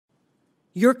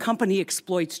Your company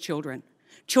exploits children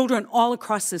all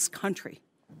across this country,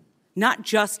 not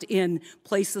just in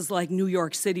places like New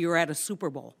York City or at a Super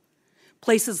Bowl,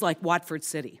 places like Watford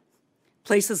City,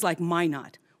 places like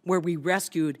Minot, where we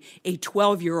rescued a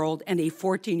 12-year-old and a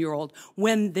 14-year-old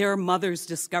when their mothers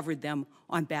discovered them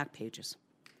on Backpages.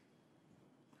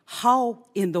 How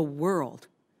in the world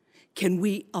can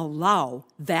we allow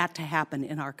that to happen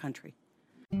in our country?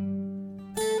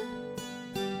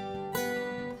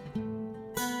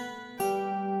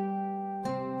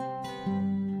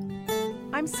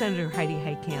 I'm Senator Heidi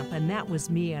Heitkamp, and that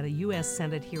was me at a U.S.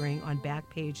 Senate hearing on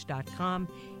Backpage.com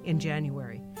in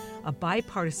January. A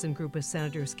bipartisan group of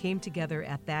senators came together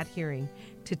at that hearing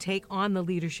to take on the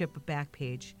leadership of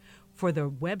Backpage for their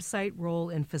website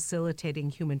role in facilitating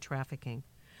human trafficking,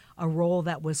 a role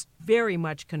that was very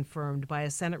much confirmed by a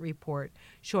Senate report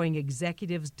showing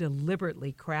executives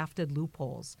deliberately crafted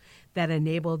loopholes that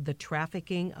enabled the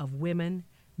trafficking of women,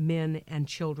 men, and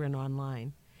children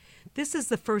online. This is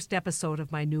the first episode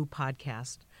of my new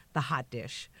podcast, The Hot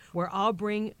Dish, where I'll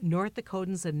bring North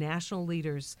Dakotans and national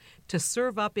leaders to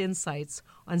serve up insights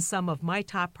on some of my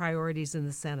top priorities in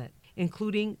the Senate,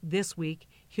 including this week,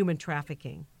 human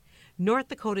trafficking. North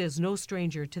Dakota is no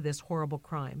stranger to this horrible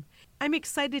crime. I'm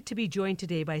excited to be joined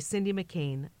today by Cindy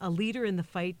McCain, a leader in the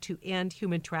fight to end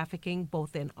human trafficking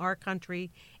both in our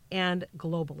country and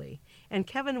globally, and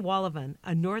Kevin Wallevand,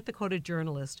 a North Dakota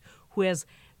journalist who has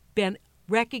been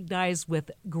recognized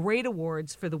with great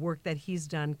awards for the work that he's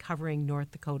done covering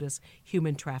North Dakota's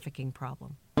human trafficking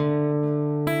problem.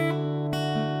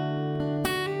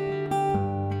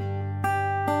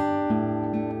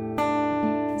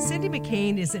 Cindy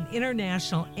McCain is an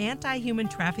international anti-human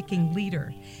trafficking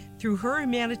leader. Through her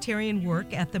humanitarian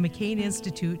work at the McCain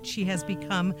Institute, she has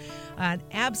become an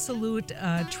absolute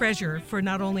treasure for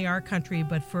not only our country,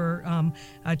 but for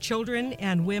children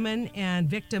and women and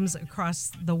victims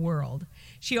across the world.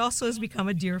 She also has become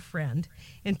a dear friend.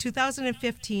 In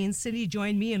 2015, Cindy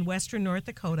joined me in Western North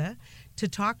Dakota to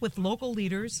talk with local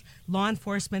leaders, law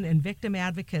enforcement, and victim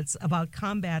advocates about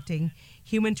combating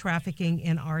human trafficking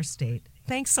in our state.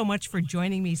 Thanks so much for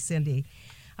joining me, Cindy.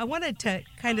 I wanted to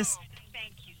kind of...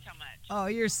 Thank you so much. Oh,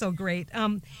 you're so great.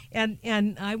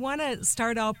 And I want to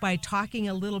start out by talking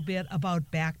a little bit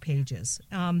about Backpages,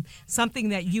 something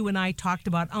that you and I talked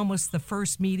about almost the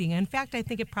first meeting. In fact, I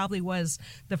think it probably was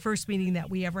the first meeting that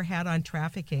we ever had on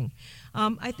trafficking.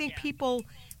 I think people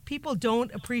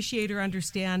don't appreciate or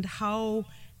understand how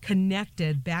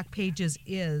connected Backpages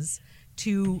is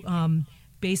to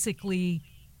basically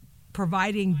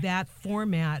providing that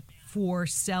format for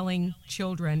selling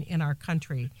children in our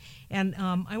country. And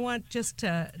I want just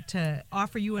to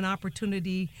offer you an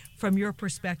opportunity from your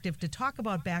perspective to talk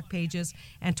about Backpages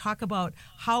and talk about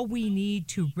how we need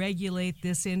to regulate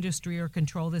this industry or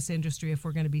control this industry if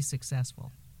we're going to be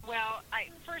successful. Well,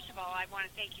 first of all, I want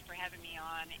to thank you for having me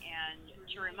on and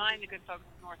to remind the good folks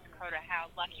of North Dakota how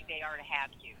lucky they are to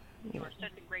have you. You are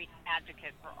such a great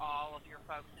advocate for all of your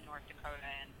folks in North Dakota,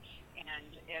 and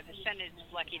the Senate is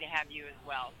lucky to have you as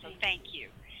well. So thank you.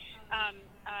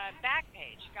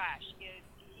 Backpage,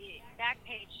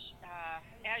 Backpage,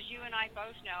 as you and I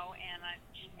both know,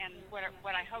 and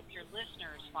what I hope your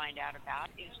listeners find out about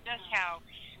is just how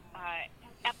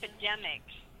epidemic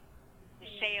the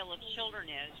sale of children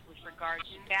is with regards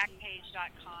to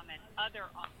Backpage.com and other.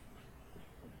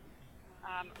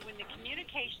 When the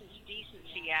Communications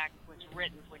Decency Act was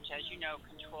written, which, as you know,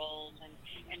 controls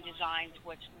and designs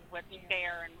what's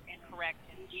fair and correct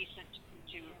and decent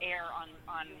to air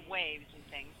on waves and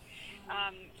things,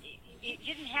 it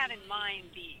didn't have in mind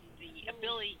the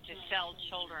ability to sell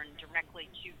children directly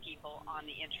to people on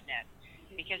the Internet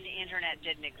because the Internet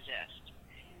didn't exist.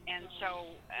 And so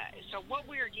what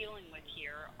we are dealing with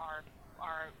here are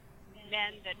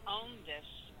men that own this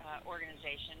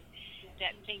organization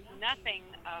that think nothing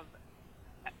of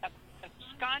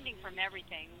absconding from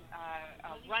everything,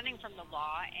 running from the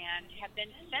law, and have been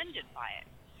offended by it.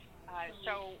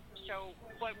 So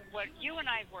what you and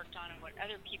I have worked on and what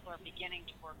other people are beginning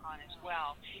to work on as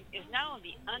well is not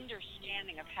only the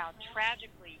understanding of how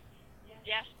tragically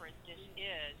desperate this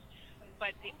is,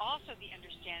 but also the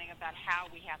understanding about how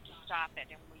we have to stop it.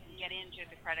 And we can get into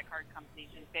the credit card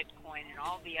companies and Bitcoin and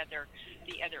all the other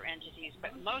entities.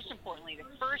 But most importantly, the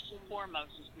first and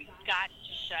foremost is we've got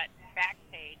to shut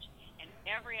Backpage and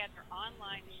every other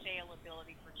online sale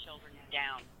ability for children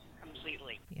down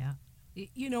completely. Yeah.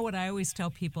 You know what I always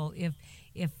tell people,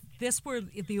 if this were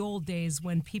the old days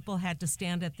when people had to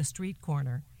stand at the street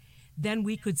corner, then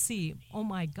we could see, oh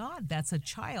my God, that's a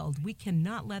child. We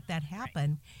cannot let that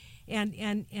happen. And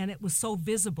it was so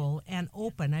visible and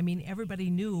open. I mean, everybody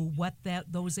knew what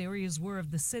those areas were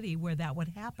of the city where that would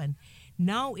happen.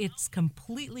 Now it's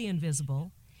completely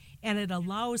invisible, and it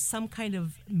allows some kind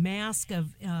of mask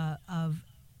of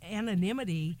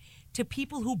anonymity to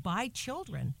people who buy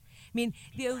children. I mean,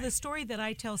 the story that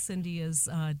I tell, Cindy, is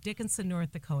Dickinson,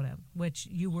 North Dakota, which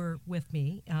you were with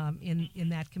me in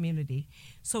that community.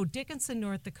 So Dickinson,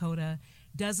 North Dakota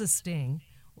does a sting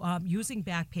using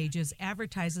Backpages,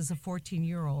 advertises a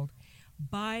 14-year-old.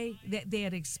 They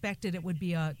had expected it would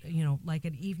be like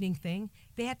an evening thing.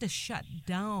 They had to shut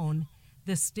down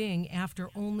the sting after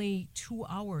only 2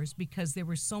 hours because there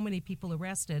were so many people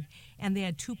arrested, and they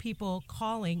had 2 people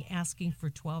calling asking for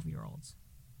 12-year-olds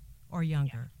or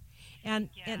younger. And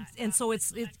so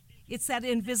it's that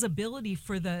invisibility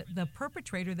for the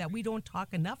perpetrator that we don't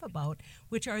talk enough about,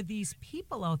 which are these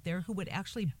people out there who would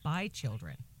actually buy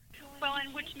children. Well,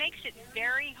 and which makes it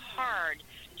very hard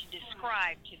to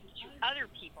describe to other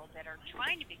people that are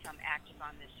trying to become active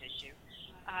on this issue.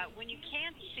 When you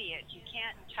can't see it, you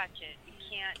can't touch it, you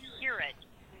can't hear it,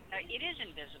 it is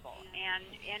invisible.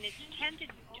 And it's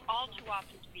tended all too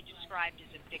often to be described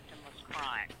as a victimless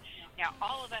crime. Now,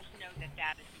 all of us know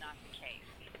that is not the case.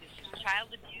 This is child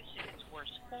abuse in its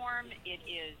worst form. It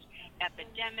is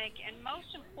epidemic, and most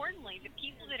importantly, the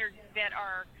people that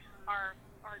are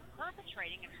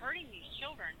perpetrating and hurting these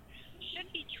children should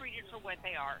be treated for what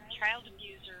they are: child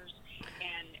abusers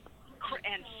and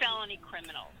felony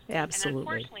criminals. Absolutely. And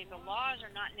unfortunately, the laws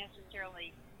are not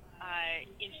necessarily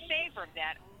in favor of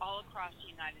that all across the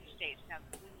United States. Now,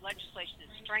 legislation is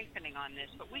strengthening on this,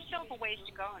 but we still have a ways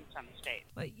to go in some states.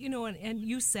 But and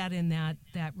you sat in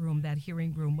that room, that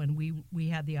hearing room, when we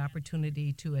had the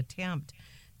opportunity to attempt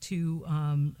to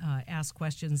ask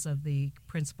questions of the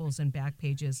principals and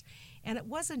Backpages, and it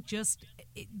wasn't just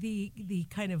the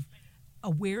kind of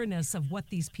awareness of what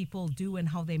these people do and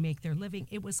how they make their living.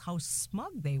 It was how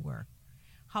smug they were,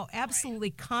 how absolutely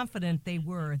confident they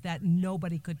were that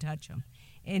nobody could touch them,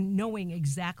 and knowing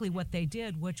exactly what they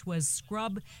did, which was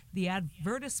scrub the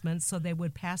advertisements so they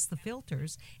would pass the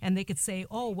filters, and they could say,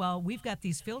 oh, well, we've got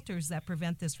these filters that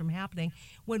prevent this from happening,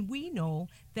 when we know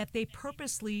that they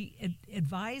purposely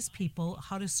advise people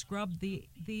how to scrub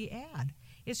the ad.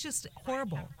 It's just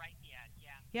horrible.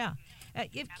 Yeah.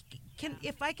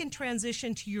 If I can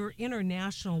transition to your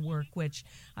international work, which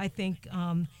I think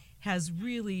has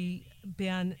really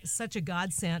been such a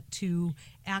godsend to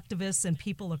activists and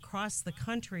people across the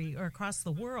country or across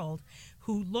the world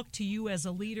who look to you as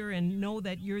a leader and know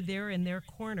that you're there in their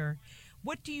corner.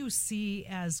 What do you see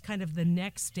as kind of the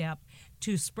next step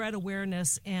to spread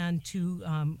awareness and to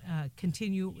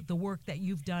continue the work that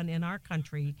you've done in our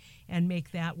country and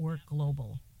make that work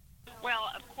global? Well,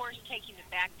 of course, taking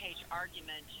the Backpage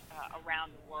argument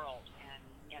around the world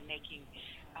and making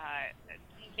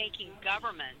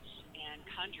governments and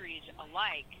countries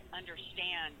alike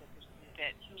understand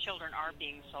that children are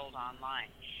being sold online.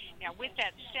 Now, with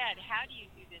that said, how do you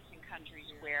do this in countries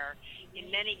where, in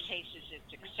many cases,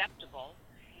 it's acceptable,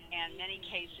 and many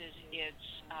cases it's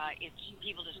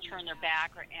people just turn their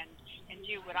back and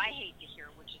do what I hate to hear,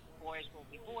 which is the boys will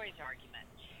be boys argument.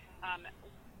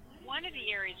 One of the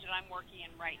areas that I'm working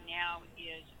in right now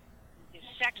is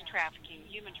sex trafficking,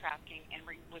 human trafficking, and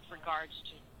with regards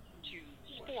to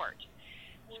sports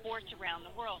around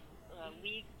the world,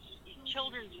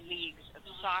 children's leagues of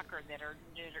soccer that are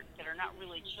not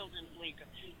really children's leagues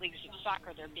of soccer.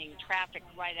 They're being trafficked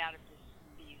right out of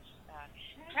these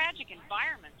tragic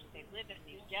environments that they live in,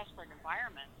 these desperate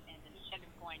environments, and instead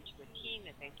of going to a team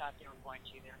that they thought they were going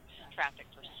to, they're trafficked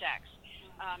for sex.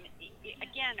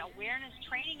 Again,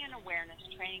 training and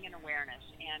awareness,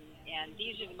 and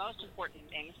these are the most important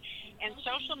things. And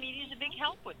social media is a big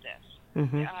help with this.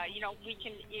 Mm-hmm.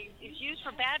 It's used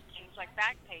for bad things like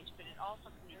Backpage, but it also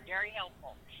can be very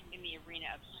helpful in the arena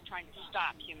of trying to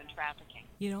stop human trafficking.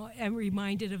 I'm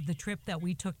reminded of the trip that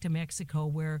we took to Mexico,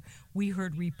 where we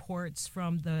heard reports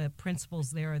from the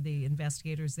principals there, the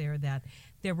investigators there, that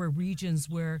there were regions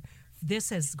where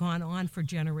this has gone on for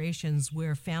generations,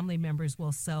 where family members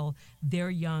will sell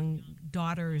their young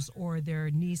daughters or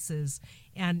their nieces,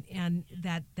 and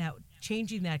that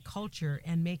changing that culture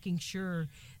and making sure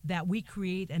that we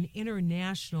create an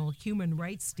international human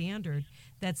rights standard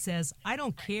that says, I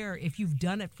don't care if you've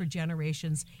done it for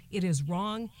generations, it is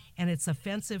wrong and it's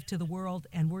offensive to the world,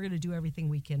 and we're going to do everything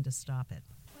we can to stop it.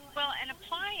 Well, and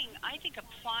applying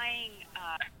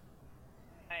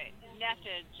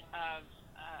methods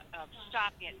of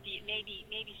stopping it,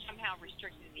 maybe somehow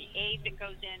restricting the aid that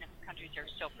goes in if countries are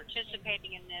still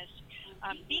participating in this,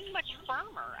 being much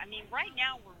firmer. I mean, right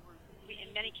now,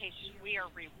 in many cases, we are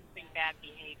removing bad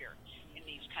behavior in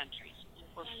these countries.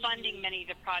 We're funding many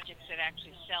of the projects that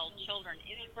actually sell children,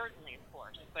 inadvertently, of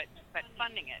course, but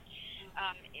funding it.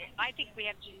 I think we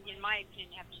have to, in my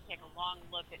opinion, have to take a long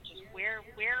look at just where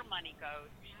money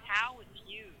goes, how it's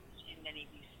used in many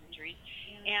of these countries,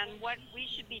 and what we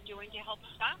should be doing to help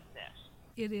stop this.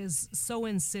 It is so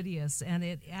insidious, and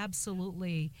it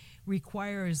absolutely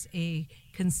requires a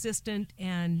consistent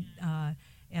and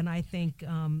I think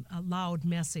a loud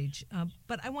message.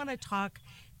 But I want to talk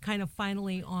kind of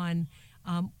finally on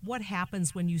what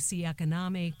happens when you see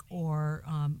economic or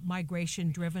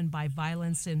migration driven by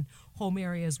violence in home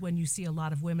areas, when you see a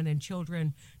lot of women and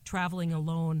children traveling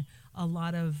alone, a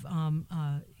lot of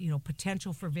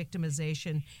potential for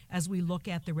victimization as we look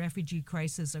at the refugee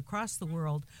crisis across the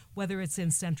world, whether it's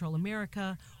in Central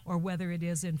America or whether it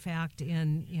is in fact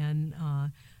in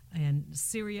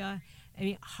Syria. I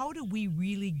mean, how do we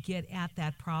really get at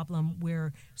that problem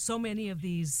where so many of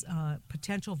these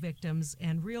potential victims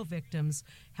and real victims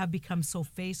have become so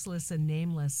faceless and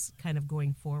nameless kind of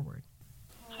going forward?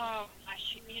 Oh,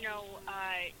 gosh,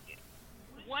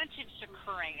 once it's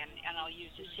occurring, and I'll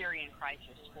use the Syrian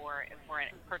crisis for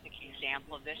a perfect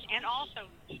example of this, and also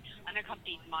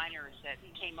unaccompanied minors that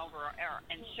came over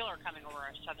and still are coming over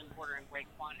our southern border in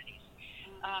great quantities,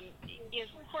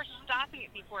 is, of course, stopping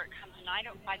it before it comes. And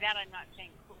by that I'm not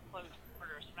saying close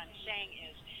borders. What I'm saying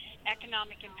is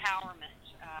economic empowerment,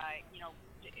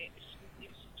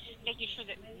 making sure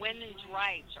that women's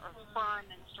rights are firm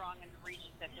and strong in the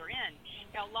regions that they're in.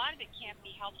 Now, a lot of it can't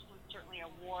be helped when certainly a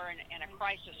war and a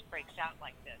crisis breaks out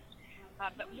like this.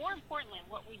 But more importantly,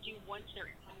 what we do once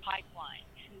they're in the pipeline,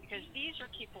 because these are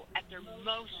people at their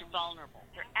most vulnerable.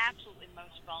 They're absolutely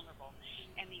most vulnerable.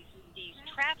 And these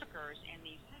traffickers and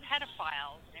these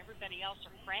pedophiles and everybody else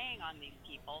are preying on these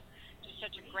people to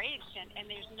such a great extent, and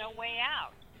there's no way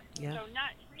out. Yeah. So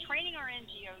not training our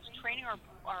NGOs, training our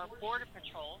Border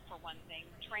Patrol, for one thing,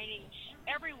 training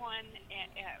everyone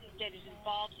that is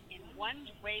involved in one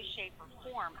way, shape, or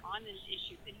form on this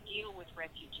issue that deal with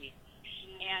refugees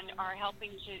and are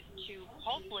helping to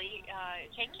hopefully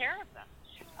take care of them.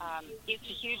 It's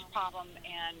a huge problem,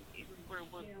 and we're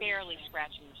barely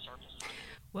scratching the surface.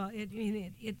 Well,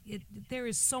 there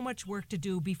is so much work to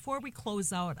do. Before we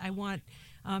close out, I want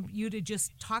you to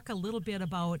just talk a little bit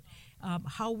about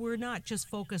how we're not just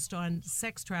focused on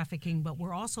sex trafficking, but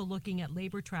we're also looking at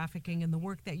labor trafficking and the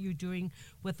work that you're doing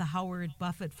with the Howard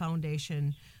Buffett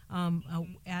Foundation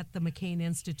at the McCain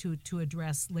Institute to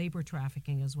address labor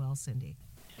trafficking as well, Cindy.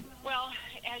 Well,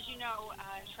 as you know,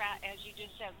 as you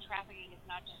just said, trafficking is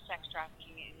not just sex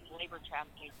trafficking, it's labor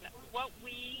trafficking. What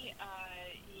we,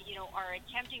 are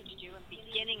attempting to do and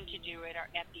beginning to do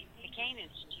at the McCain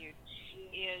Institute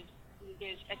is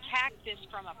attack this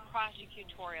from a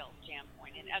prosecutorial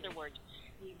standpoint. In other words,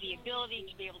 the ability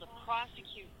to be able to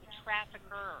prosecute the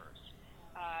traffickers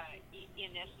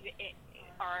in this,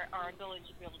 our ability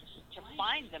to be able to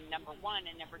find them, number one,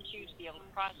 and number two, to be able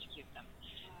to prosecute them.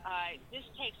 This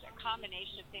takes a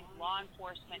combination of things: law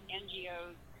enforcement,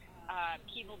 NGOs,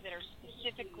 people that are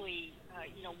specifically,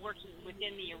 working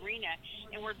within the arena.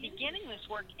 And we're beginning this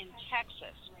work in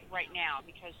Texas right now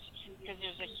because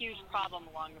there's a huge problem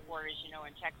along the border, as you know,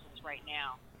 in Texas right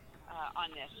now on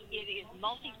this. It is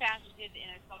multifaceted and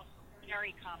it's also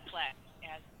very complex,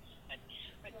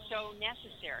 but so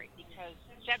necessary because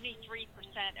 73%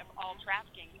 of all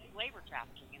trafficking is labor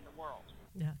trafficking in the world.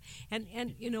 Yeah, and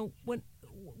when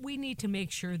we need to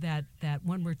make sure that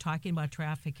when we're talking about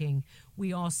trafficking,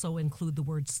 we also include the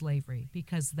word slavery,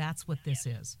 because that's what this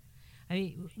is. I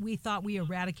mean, we thought we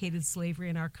eradicated slavery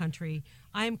in our country.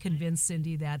 I am convinced,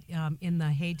 Cindy, that in the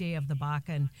heyday of the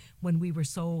Bakken, when we were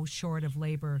so short of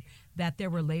labor, that there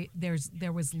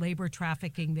was labor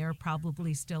trafficking there,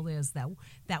 probably still is,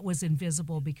 that was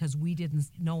invisible because we didn't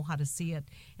know how to see it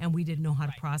and we didn't know how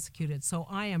to prosecute it. So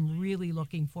I am really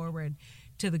looking forward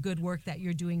to the good work that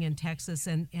you're doing in Texas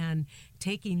and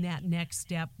taking that next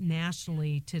step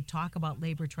nationally to talk about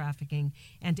labor trafficking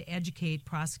and to educate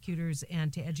prosecutors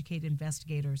and to educate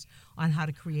investigators on how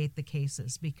to create the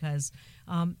cases, because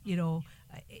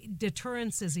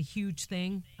deterrence is a huge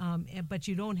thing, but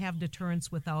you don't have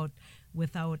deterrence without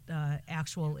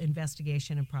actual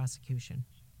investigation and prosecution.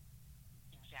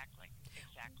 Exactly.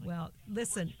 Well,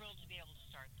 listen. We're thrilled to be able to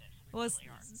start this. Well,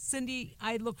 really Cindy,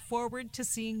 I look forward to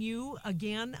seeing you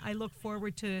again. I look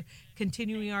forward to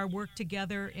continuing our work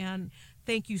together, and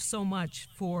thank you so much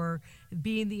for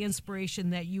being the inspiration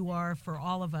that you are for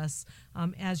all of us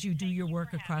as you do your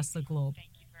work across the globe.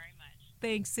 Thank you very much.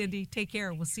 Thanks, Cindy. Take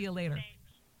care. We'll see you later. Thanks.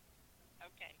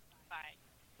 Okay, bye.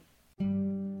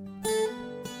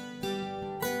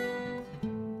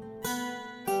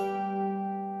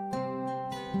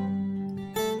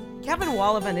 Kevin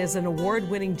Wallevand is an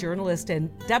award-winning journalist in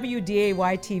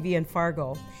WDAY-TV in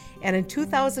Fargo. And in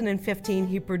 2015,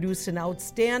 he produced an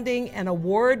outstanding and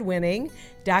award-winning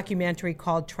documentary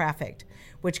called Trafficked,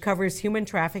 which covers human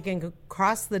trafficking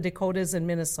across the Dakotas and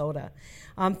Minnesota.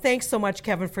 Thanks so much,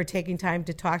 Kevin, for taking time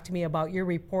to talk to me about your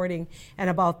reporting and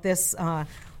about this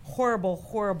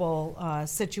horrible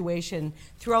situation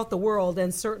throughout the world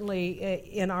and certainly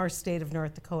in our state of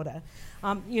North Dakota.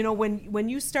 When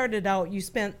you started out, you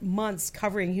spent months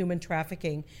covering human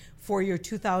trafficking for your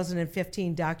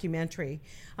 2015 documentary.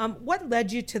 What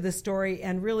led you to the story,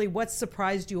 and really what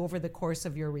surprised you over the course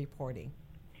of your reporting?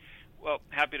 Well,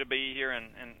 happy to be here and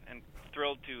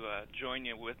thrilled to join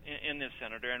you in this,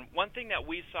 Senator. And one thing that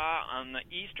we saw on the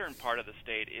eastern part of the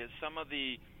state is some of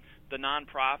the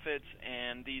nonprofits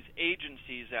and these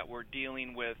agencies that were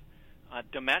dealing with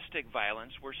domestic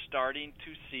violence were starting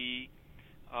to see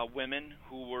women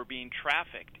who were being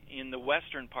trafficked in the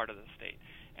western part of the state.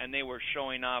 And they were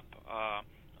showing up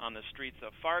on the streets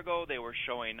of Fargo. They were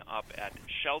showing up at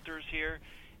shelters here.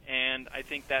 And I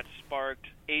think that sparked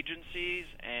agencies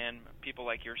and people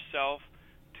like yourself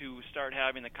to start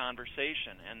having the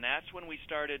conversation. And that's when we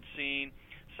started seeing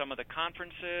some of the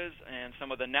conferences and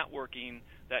some of the networking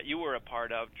that you were a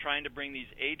part of, trying to bring these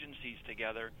agencies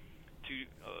together to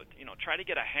try to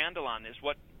get a handle on this.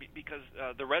 Because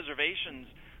the reservations,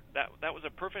 that was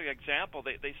a perfect example.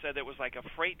 They said it was like a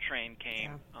freight train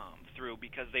came through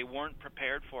because they weren't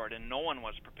prepared for it, and no one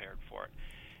was prepared for it.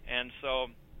 And so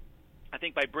I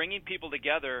think by bringing people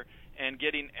together and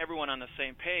getting everyone on the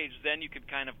same page, then you could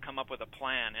kind of come up with a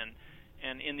plan.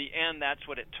 And in the end, that's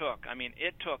what it took. I mean,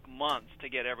 it took months to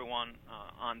get everyone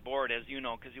on board, as you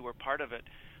know, because you were part of it.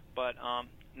 But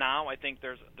now I think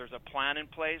there's a plan in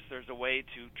place. There's a way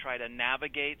to try to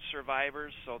navigate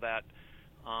survivors so that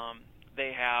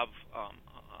they have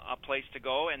a place to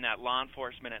go, and that law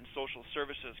enforcement and social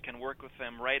services can work with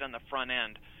them right on the front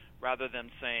end, rather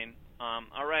than saying,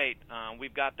 all right,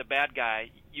 we've got the bad guy,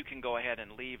 you can go ahead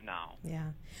and leave now.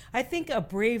 Yeah. I think a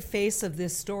brave face of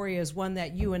this story is one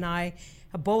that you and I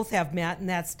both have met, and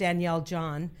that's Danielle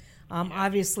John,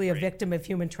 obviously a victim of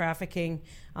human trafficking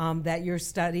that your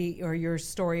study or your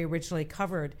story originally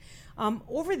covered.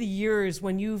 Over the years,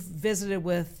 when you've visited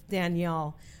with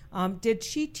Danielle, did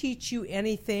she teach you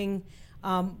anything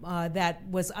that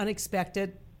was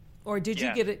unexpected, or did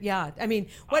you get it? Yeah. I mean,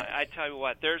 what? I tell you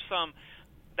what, there's some.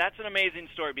 That's an amazing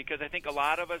story, because I think a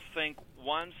lot of us think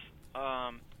once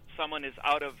someone is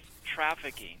out of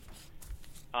trafficking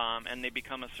and they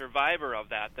become a survivor of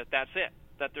that's it,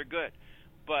 that they're good.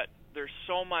 But there's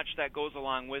so much that goes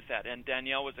along with that, and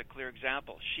Danielle was a clear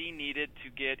example. She needed to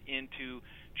get into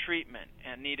treatment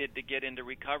and needed to get into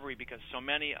recovery, because so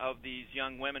many of these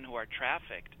young women who are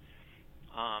trafficked,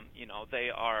 they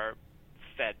are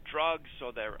fed drugs,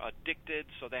 so they're addicted,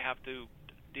 so they have to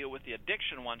deal with the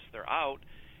addiction once they're out,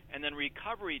 and then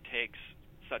recovery takes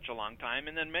such a long time,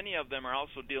 and then many of them are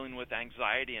also dealing with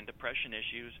anxiety and depression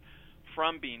issues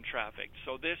from being trafficked.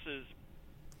 So this is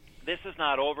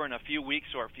not over in a few weeks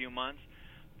or a few months.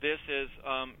 This is,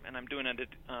 and I'm doing an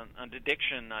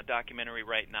addiction documentary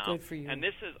right now. Good for you. And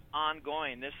this is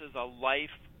ongoing. This is a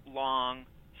lifelong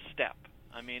step.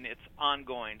 I mean, it's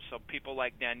ongoing. So people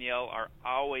like Danielle are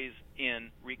always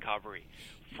in recovery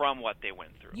from what they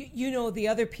went through. The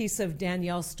other piece of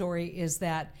Danielle's story is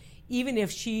that even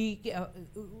if she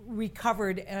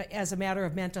recovered as a matter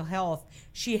of mental health,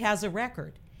 she has a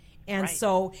record. And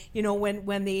so,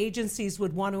 when the agencies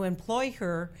would want to employ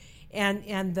her,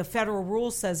 and the federal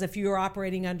rule says if you're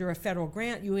operating under a federal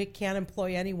grant, you can't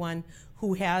employ anyone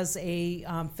who has a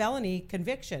felony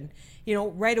conviction.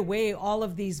 Right away, all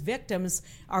of these victims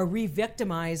are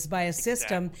re-victimized by a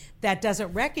system that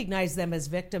doesn't recognize them as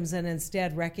victims and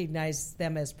instead recognize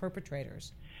them as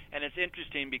perpetrators. And it's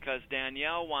interesting because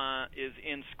Danielle is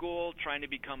in school trying to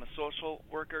become a social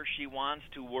worker. She wants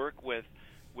to work with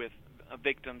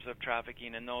victims of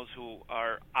trafficking and those who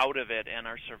are out of it and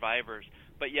are survivors.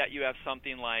 But yet you have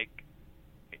something like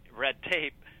red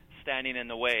tape standing in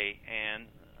the way, and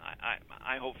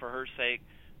I hope for her sake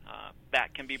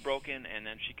that can be broken, and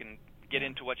then she can get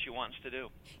into what she wants to do.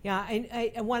 Yeah,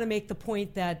 I want to make the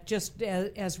point that just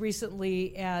as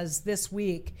recently as this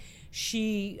week,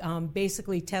 she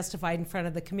basically testified in front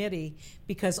of the committee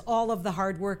because all of the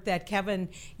hard work that, Kevin,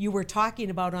 you were talking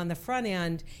about on the front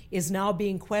end is now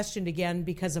being questioned again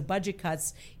because of budget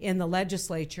cuts in the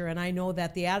legislature. And I know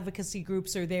that the advocacy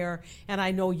groups are there, and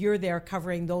I know you're there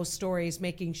covering those stories,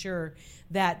 making sure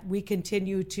that we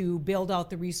continue to build out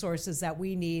the resources that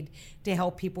we need to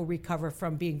help people recover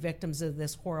from being victims of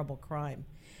this horrible crime.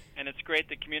 And it's great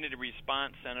the community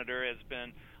response, Senator, has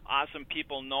been awesome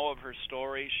people know of her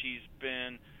story. She's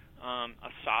been a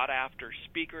sought-after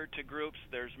speaker to groups.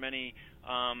 There's many,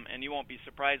 and you won't be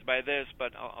surprised by this,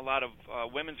 but a lot of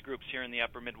women's groups here in the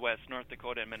upper Midwest, North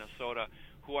Dakota and Minnesota,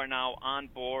 who are now on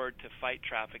board to fight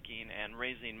trafficking and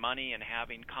raising money and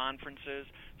having conferences.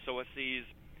 So it's these,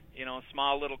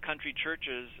 small little country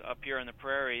churches up here in the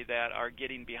prairie that are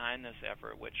getting behind this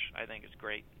effort, which I think is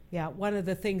great. Yeah, one of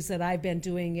the things that I've been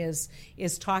doing is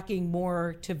talking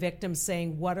more to victims,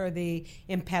 saying what are the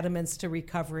impediments to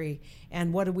recovery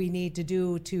and what do we need to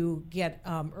do to get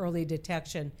early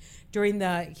detection. During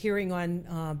the hearing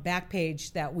on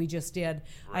Backpage that we just did,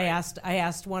 right. I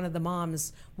asked one of the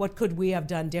moms, what could we have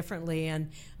done differently? And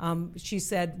she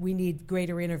said we need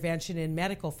greater intervention in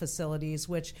medical facilities,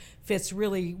 which fits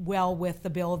really well with the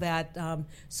bill that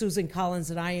Susan Collins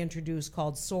and I introduced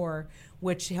called SOAR,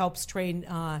 which helps train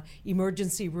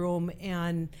emergency room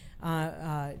and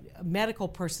medical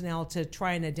personnel to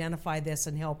try and identify this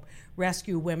and help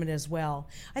rescue women as well.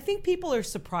 I think people are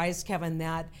surprised, Kevin,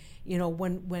 that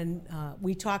when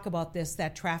we talk about this,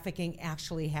 that trafficking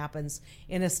actually happens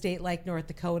in a state like North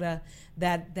Dakota,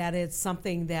 that it's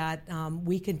something that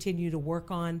we continue to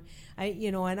work on.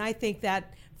 And I think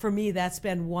that for me, that's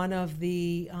been one of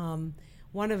the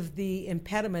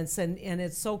impediments, and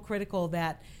it's so critical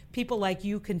that people like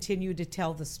you continue to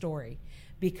tell the story,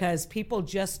 because people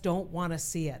just don't want to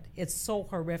see it. It's so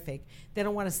horrific. They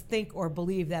don't want to think or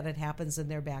believe that it happens in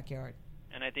their backyard.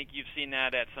 And I think you've seen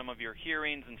that at some of your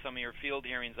hearings and some of your field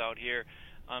hearings out here.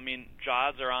 I mean,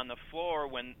 jaws are on the floor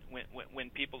when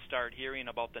people start hearing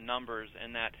about the numbers,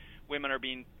 and that women are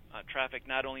being trafficked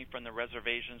not only from the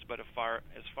reservations but as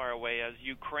far away as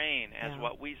Ukraine, as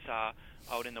what we saw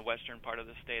out in the western part of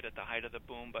the state at the height of the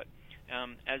boom. But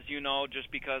as you know,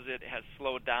 just because it has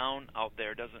slowed down out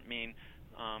there doesn't mean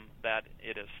that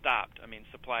it has stopped. I mean,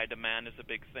 supply-demand is a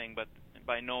big thing, but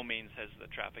by no means has the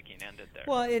trafficking ended there.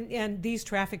 Well, and these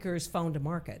traffickers found a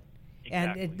market.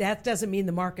 Exactly. And that doesn't mean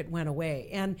the market went away.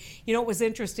 And, it was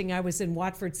interesting. I was in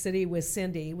Watford City with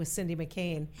Cindy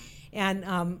McCain,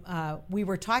 and we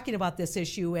were talking about this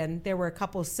issue, and there were a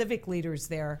couple of civic leaders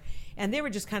there, and they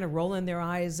were just kind of rolling their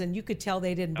eyes, and you could tell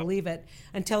they didn't believe it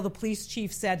until the police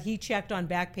chief said he checked on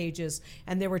Backpages,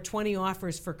 and there were 20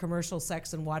 offers for commercial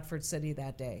sex in Watford City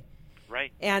that day.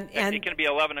 Right. And it can be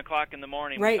 11 o'clock in the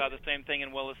morning. Right. We saw the same thing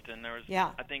in Williston. There was,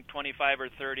 I think, 25 or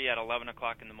 30 at 11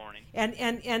 o'clock in the morning.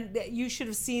 And you should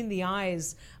have seen the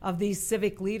eyes of these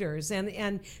civic leaders.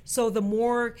 And so the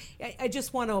more, I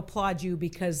just want to applaud you,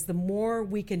 because the more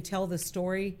we can tell the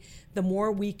story, the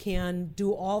more we can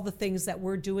do all the things that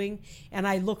we're doing. And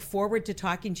I look forward to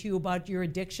talking to you about your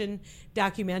addiction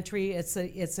documentary. It's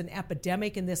an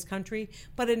epidemic in this country,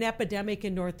 but an epidemic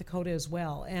in North Dakota as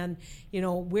well. And,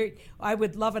 I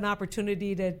would love an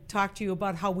opportunity to talk to you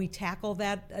about how we tackle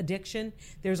that addiction.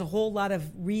 There's a whole lot of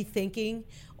rethinking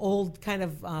old kind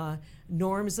of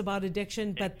norms about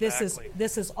addiction, but Exactly.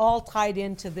 this is all tied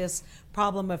into this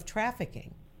problem of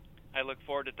trafficking. I look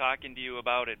forward to talking to you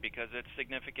about it, because it's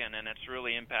significant and it's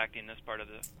really impacting this part of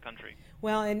the country.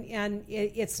 Well, and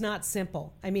it's not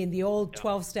simple. I mean, the old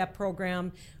 12-step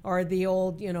program, or the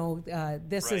old,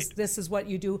 this is what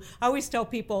you do. I always tell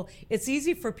people it's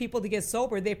easy for people to get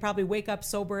sober. They probably wake up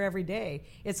sober every day.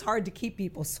 It's hard to keep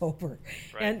people sober.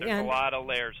 Right. There's a lot of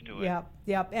layers to it.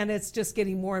 Yep. And it's just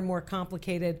getting more and more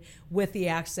complicated with the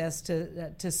access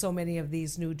to so many of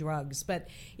these new drugs. But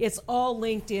it's all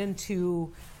linked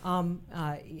into,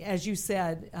 as you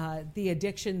said, the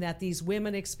addiction that these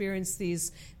women experience,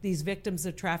 these victims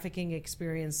of trafficking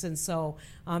experience. And so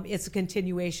it's a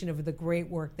continuation of the great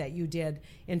work that you did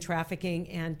in trafficking.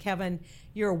 And Kevin,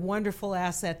 you're a wonderful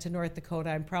asset to North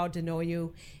Dakota. I'm proud to know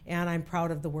you, and I'm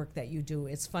proud of the work that you do.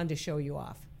 It's fun to show you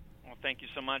off. Well, thank you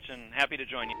so much, and happy to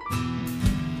join you.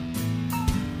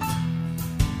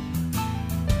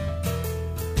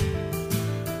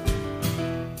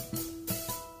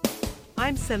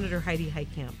 I'm Senator Heidi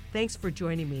Heitkamp. Thanks for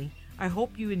joining me. I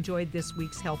hope you enjoyed this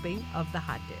week's helping of The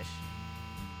Hot Dish.